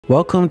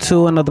Welcome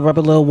to another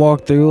rapid little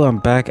walkthrough. I'm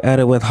back at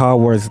it with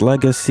Hogwarts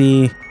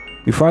Legacy.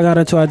 Before I got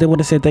into it, I did want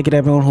to say thank you to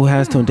everyone who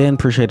has tuned in.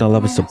 Appreciate the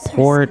love and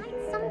support.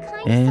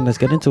 And let's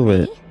get into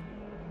it.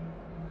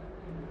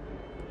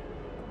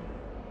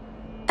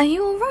 Are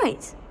you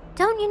alright?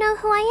 Don't you know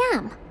who I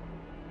am?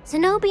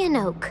 Zanobia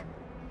Noak,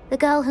 the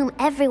girl whom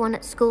everyone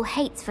at school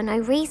hates for no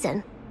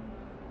reason.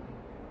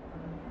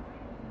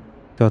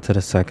 Go to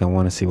the second. I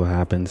want to see what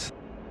happens.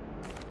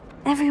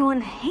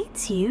 Everyone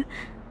hates you?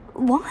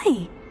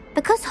 Why?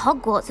 Because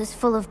Hogwarts is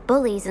full of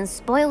bullies and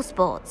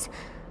spoilsports.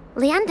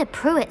 Leander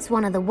Pruitt's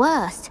one of the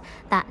worst,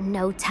 that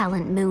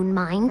no-talent moon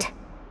mind.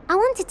 I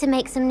wanted to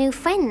make some new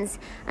friends,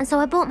 and so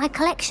I brought my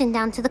collection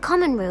down to the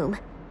common room.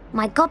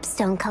 My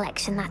Gobstone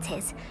collection, that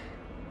is.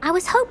 I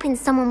was hoping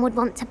someone would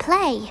want to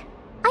play.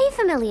 Are you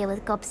familiar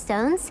with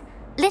Gobstones?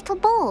 Little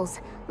balls,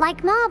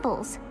 like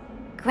marbles.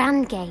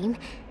 Grand game.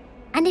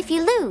 And if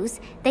you lose,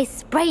 they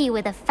spray you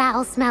with a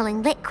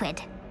foul-smelling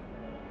liquid.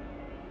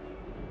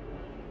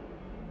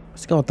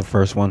 Let's go with the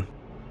first one.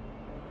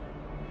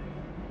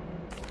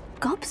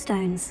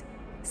 Gobstones.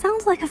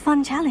 Sounds like a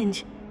fun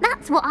challenge.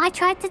 That's what I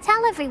tried to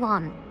tell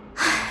everyone.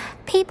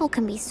 People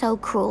can be so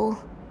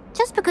cruel.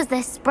 Just because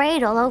they're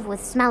sprayed all over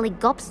with smelly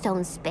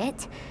gobstone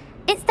spit,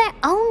 it's their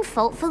own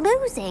fault for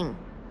losing.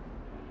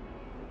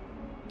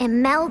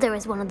 Imelda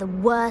is one of the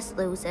worst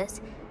losers.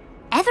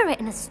 Everett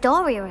and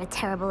Astoria are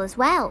terrible as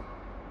well.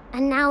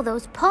 And now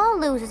those poor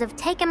losers have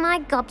taken my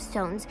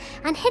gobstones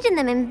and hidden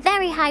them in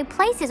very high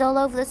places all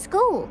over the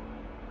school.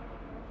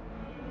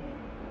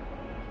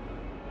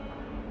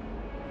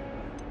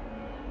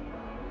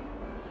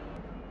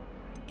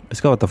 Let's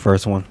go with the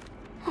first one.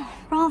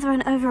 Rather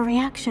an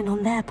overreaction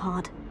on their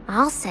part.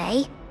 I'll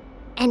say.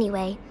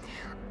 Anyway,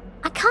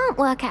 I can't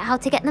work out how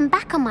to get them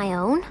back on my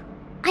own.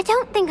 I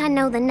don't think I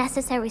know the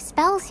necessary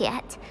spells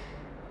yet.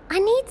 I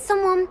need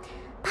someone,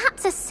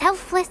 perhaps a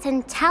selfless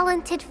and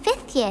talented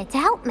fifth year to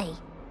help me.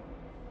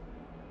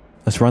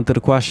 Let's run through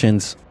the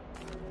questions.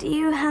 Do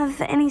you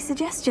have any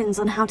suggestions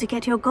on how to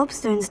get your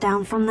gobstones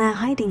down from their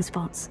hiding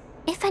spots?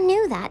 If I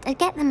knew that, I'd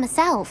get them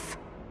myself.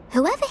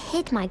 Whoever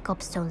hid my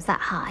gobstones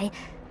that high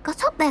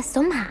got up there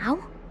somehow.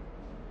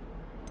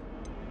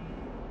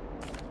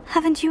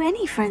 Haven't you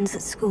any friends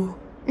at school?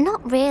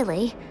 Not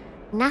really.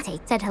 Natty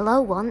said hello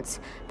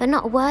once, but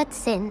not a word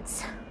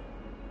since.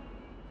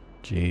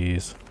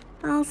 Jeez.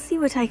 I'll see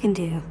what I can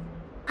do.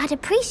 I'd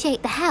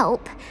appreciate the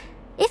help.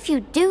 If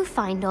you do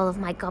find all of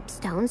my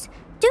gobstones,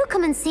 do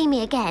come and see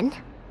me again.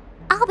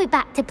 I'll be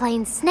back to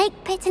playing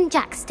Snake Pit and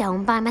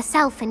Jackstone by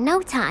myself in no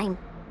time.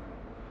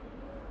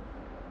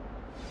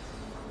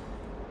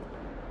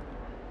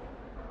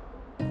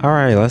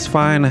 Alright, let's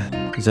find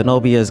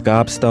Zanobia's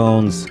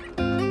Gobstones.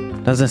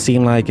 Doesn't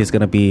seem like it's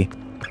gonna be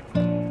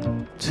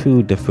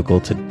too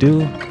difficult to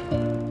do.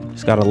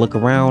 Just gotta look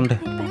around.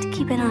 You'd better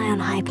keep an eye on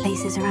high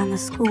places around the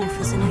school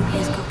for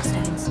Zanobia's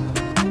gobstones.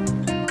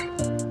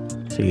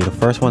 See, the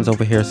first one's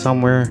over here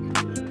somewhere.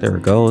 There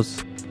it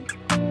goes.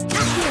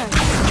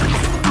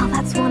 Oh,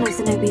 that's one of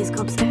Zanobia's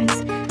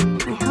gobstones.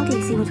 I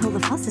hardly see what all the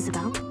fuss is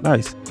about.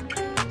 Nice.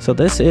 So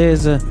this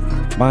is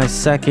my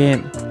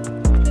second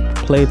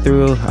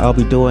playthrough. I'll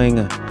be doing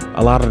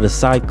a lot of the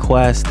side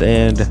quests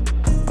and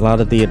a lot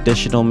of the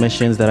additional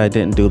missions that I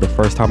didn't do the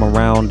first time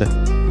around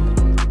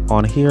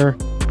on here.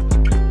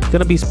 It's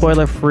gonna be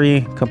spoiler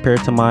free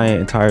compared to my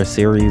entire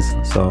series,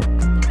 so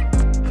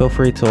feel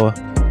free to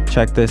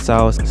check this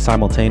out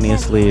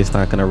simultaneously. It's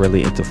not gonna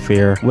really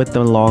interfere with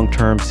the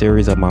long-term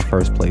series of my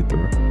first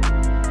playthrough.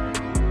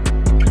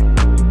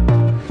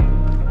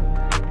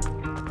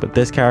 But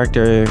this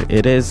character,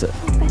 it is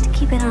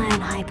Keep an eye on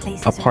high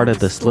places a part of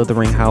the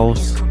Slytherin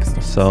house,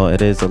 so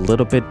it is a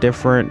little bit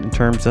different in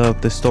terms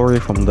of the story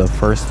from the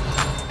first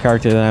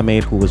character that I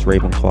made, who was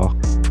Ravenclaw.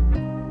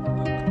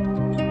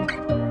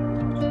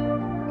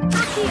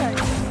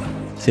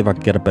 See if I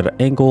can get a better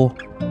angle.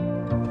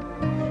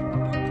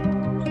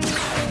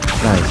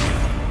 Nice.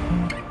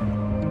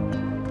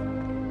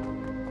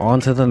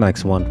 On to the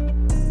next one.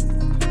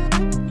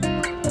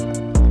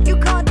 You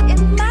can't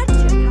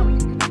imagine how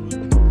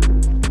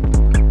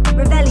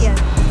Revelio.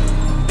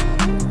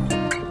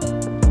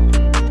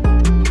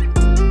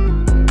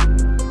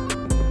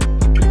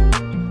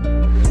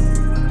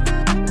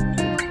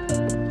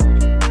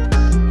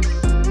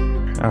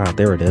 Ah,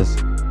 there it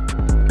is.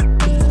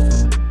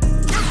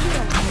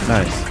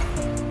 Nice.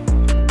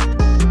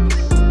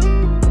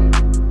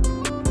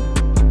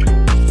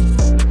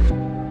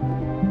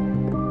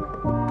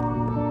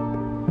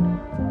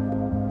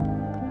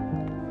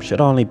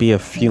 Should only be a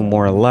few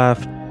more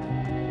left.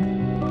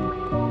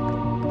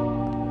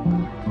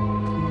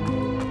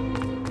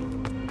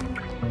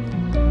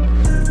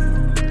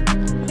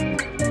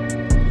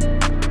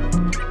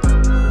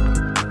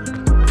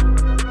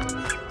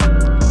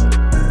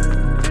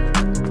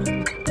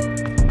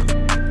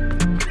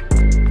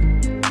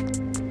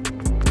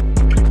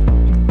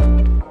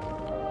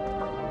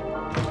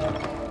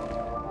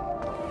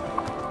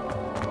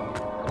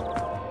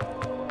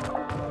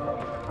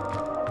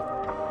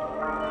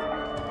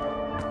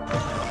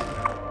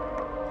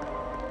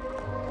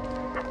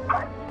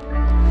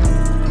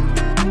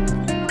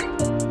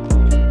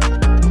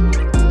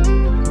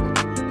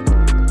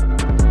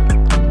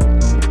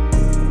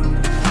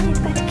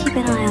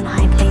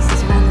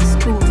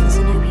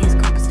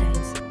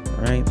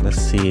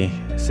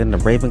 in the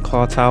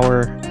Ravenclaw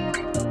Tower.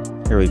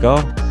 Here we go.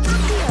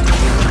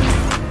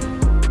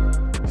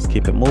 Just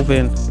keep it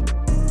moving.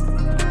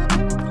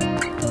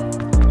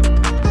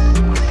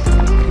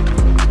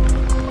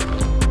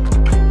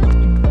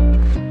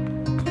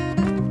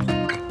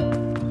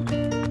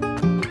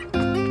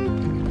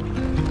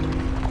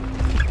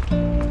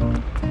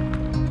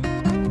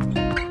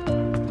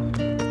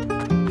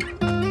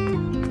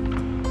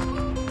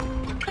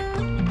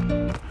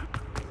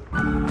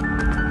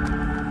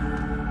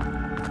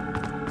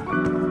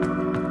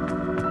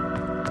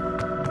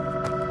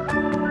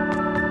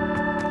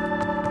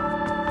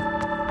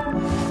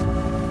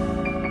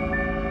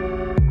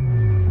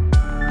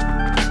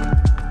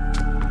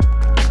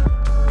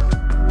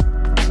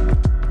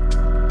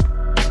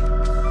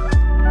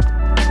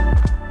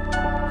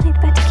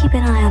 Keep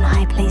an eye on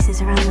high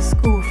places around the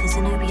school for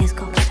Zenobia's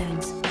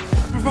Gobstones.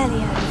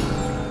 Revelio.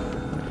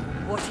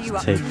 What are you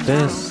up Take to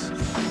this.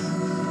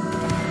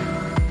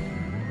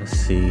 Let's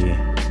see.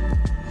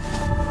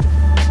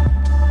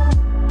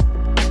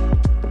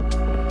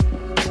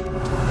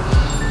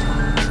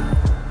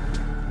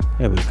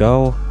 There we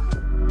go.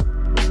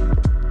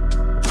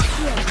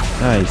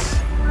 Nice.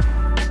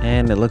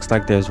 And it looks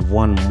like there's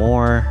one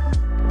more.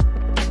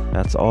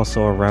 That's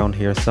also around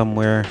here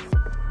somewhere.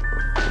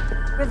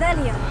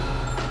 Revelio.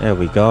 There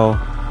we go.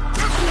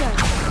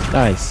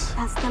 Nice.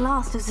 That's the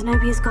last of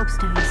Zenobia's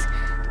Gobstones.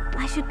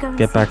 I should go and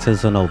Get back to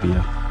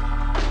Zanobia.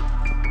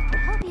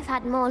 Hope you've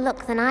had more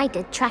luck than I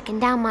did tracking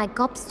down my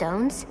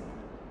Gobstones.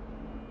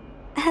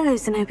 Hello,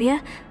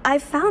 Zanobia.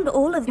 I've found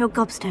all of your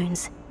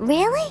Gobstones.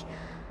 Really?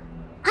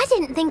 I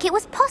didn't think it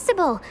was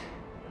possible.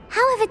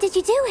 However did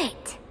you do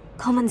it?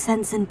 Common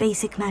sense and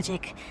basic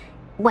magic.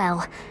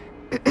 Well,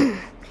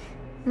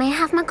 may I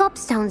have my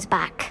Gobstones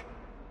back?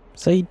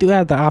 So you do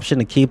have the option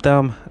to keep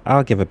them.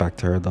 I'll give it back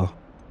to her though.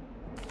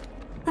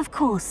 Of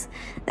course.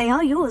 They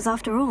are yours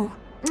after all.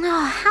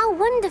 Oh, how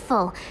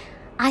wonderful.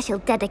 I shall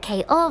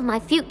dedicate all of my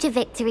future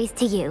victories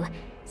to you.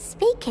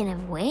 Speaking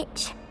of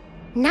which,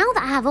 now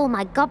that I have all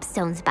my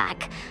Gobstones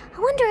back, I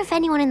wonder if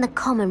anyone in the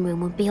common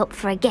room would be up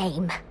for a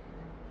game.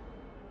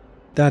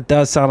 That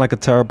does sound like a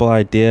terrible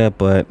idea,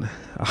 but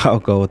I'll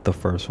go with the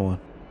first one.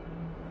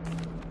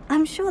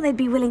 I'm sure they'd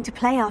be willing to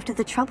play after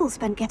the trouble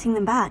spent getting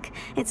them back.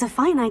 It's a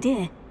fine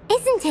idea.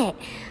 Isn't it?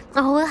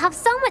 Oh, we'll have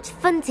so much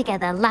fun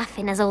together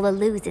laughing as all the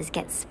losers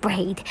get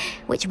sprayed,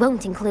 which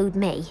won't include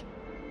me.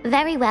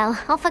 Very well,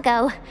 off I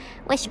go.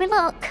 Wish me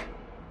luck.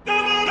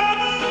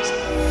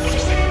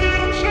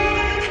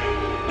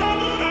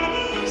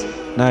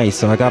 Nice,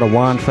 so I got a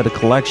wand for the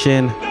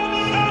collection.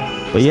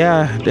 But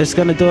yeah, this is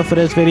gonna do it for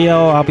this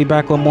video. I'll be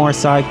back with more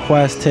side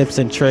quest tips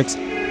and tricks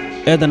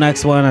in the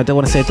next one. I do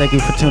want to say thank you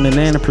for tuning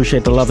in.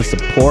 Appreciate the love and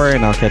support,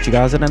 and I'll catch you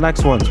guys in the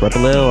next one.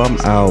 Rebel Lil, I'm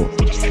out.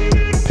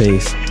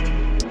 Peace.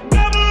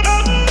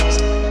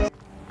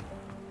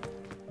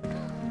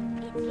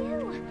 It's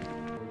you.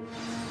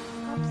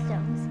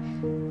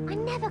 Gobstones. I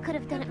never could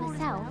have done it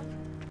myself.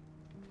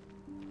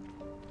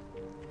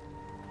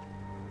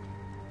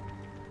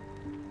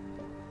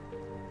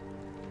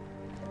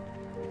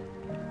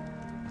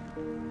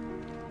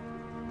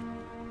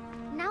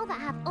 Now that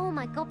I have all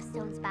my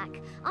Gobstones back,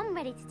 I'm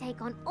ready to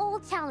take on all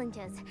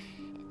challenges.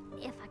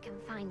 If I can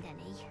find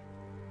any.